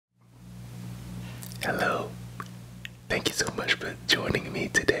Hello, thank you so much for joining me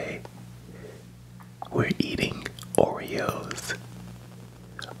today. We're eating Oreos,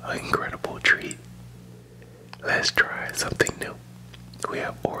 an incredible treat. Let's try something new. We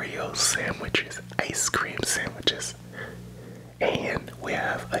have Oreo sandwiches, ice cream sandwiches, and we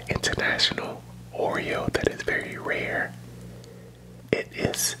have an international Oreo that is very rare.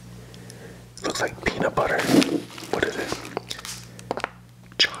 Looks like peanut butter. What is it?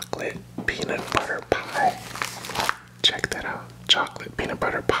 Chocolate peanut butter pie. Check that out. Chocolate peanut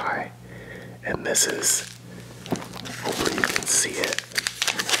butter pie. And this is, hopefully you can see it.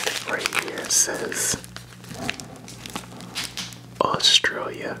 Right here it says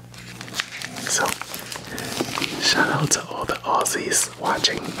Australia. So, shout out to all the Aussies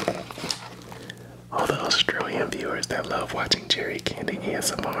watching. All the Australian viewers that love watching Jerry Candy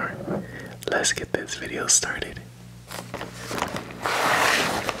ASMR. Let's get this video started.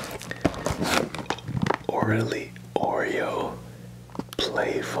 Oreo,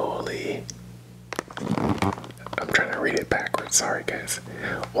 playfully. I'm trying to read it backwards, sorry guys.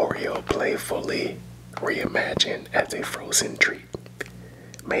 Oreo playfully reimagined as a frozen treat.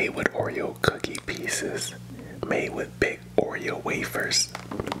 Made with Oreo cookie pieces. Made with big Oreo wafers.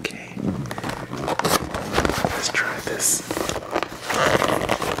 Okay. Let's try this.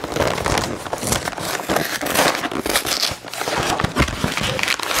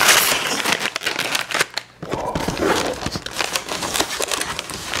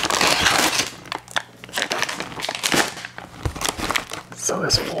 So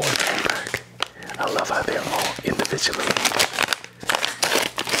it's 4-pack. I love how they're all individually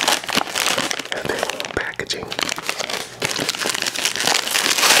and their own packaging.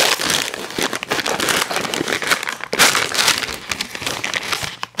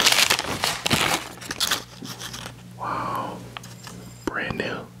 Wow, brand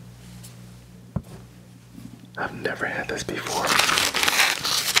new. I've never had this before.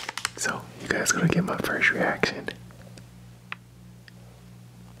 So you guys gonna get my first reaction.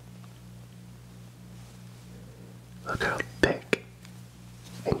 Look how thick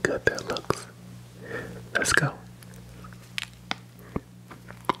and good that looks. Let's go.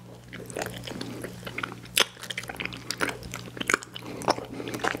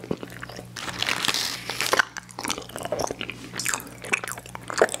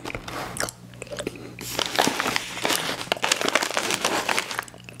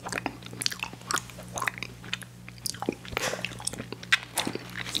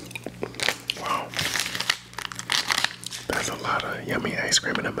 Wow. There's a lot of yummy ice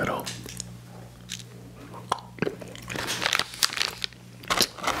cream in the middle.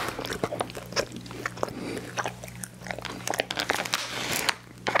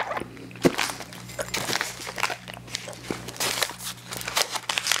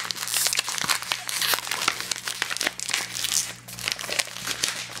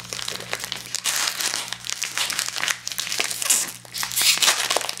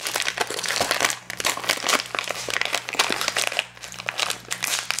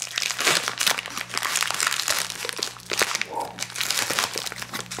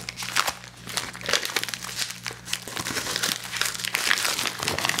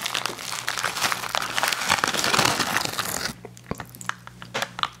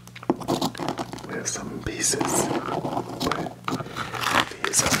 Some pieces, but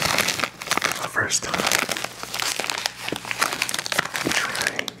these are my first time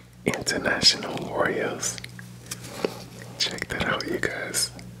trying international Oreos. Check that out, you guys.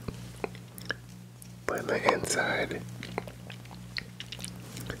 But the inside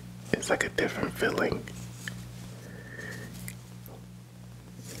is like a different filling.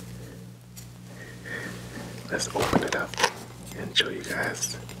 Let's open it up and show you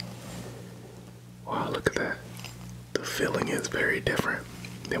guys. Wow, look at that. The filling is very different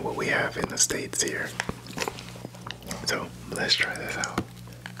than what we have in the States here. So, let's try this out.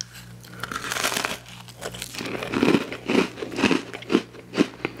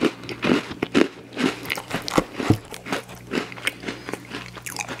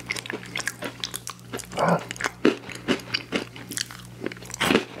 Wow.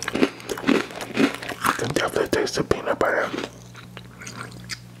 I can definitely taste the peanut butter.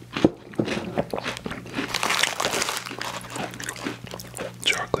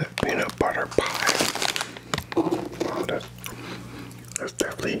 Chocolate peanut butter pie. Wow, that's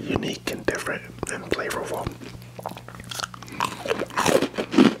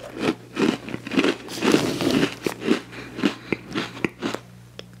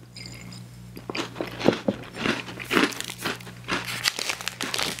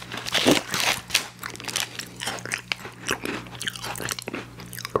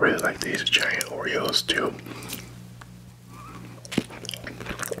really like these giant Oreos too.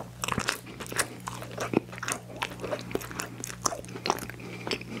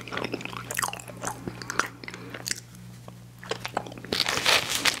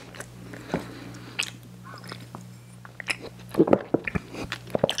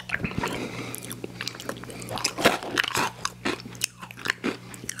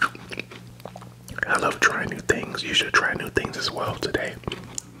 I love trying new things. You should try new things as well today.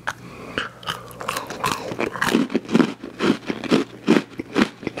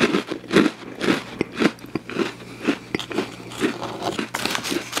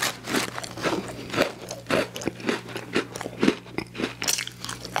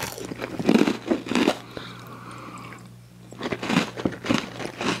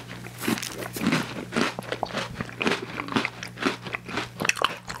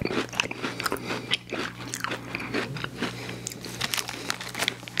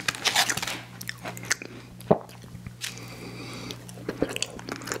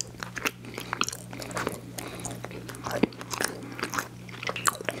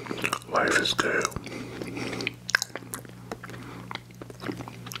 Life is good.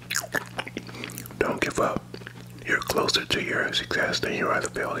 Don't give up. You're closer to your success than you are to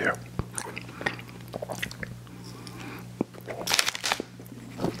failure.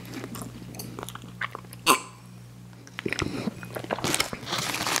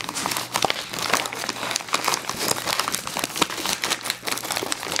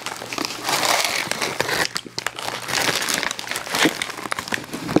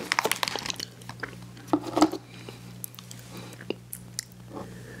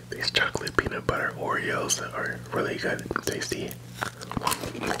 These chocolate peanut butter Oreos are really good and tasty.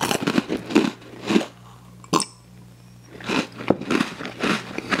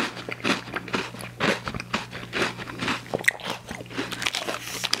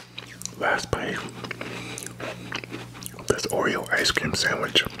 Last bite. This Oreo ice cream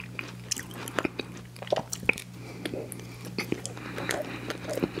sandwich.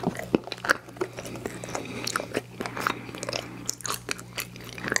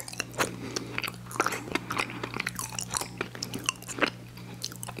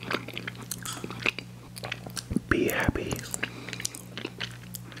 Be happy.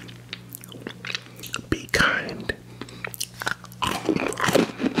 Be kind.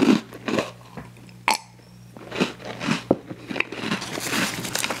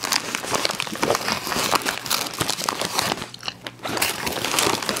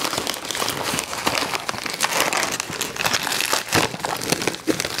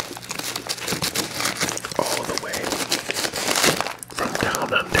 All the way from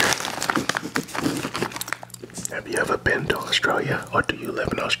down under. Have you ever been to Australia, or do you live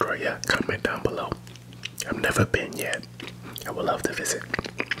in Australia? Comment down below. I've never been yet. I would love to visit.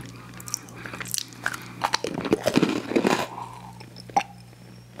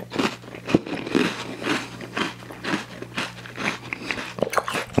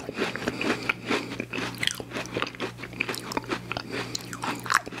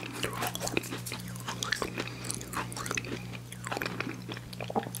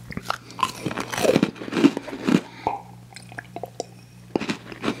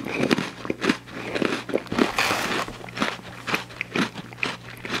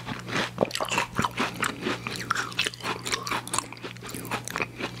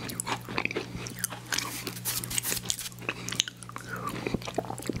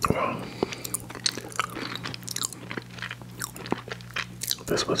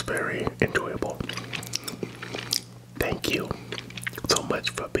 This was very enjoyable. Thank you so much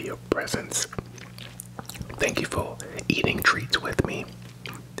for your presence. Thank you for eating treats with me.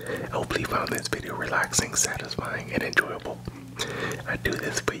 I hope you found this video relaxing, satisfying, and enjoyable. I do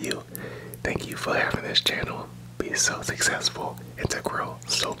this for you. Thank you for having this channel be so successful and to grow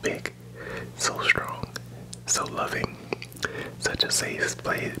so big, so strong, so loving. Such a safe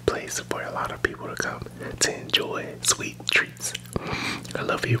place for a lot of people to come to enjoy sweet treats. I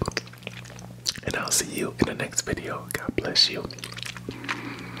love you, and I'll see you in the next video. God bless you.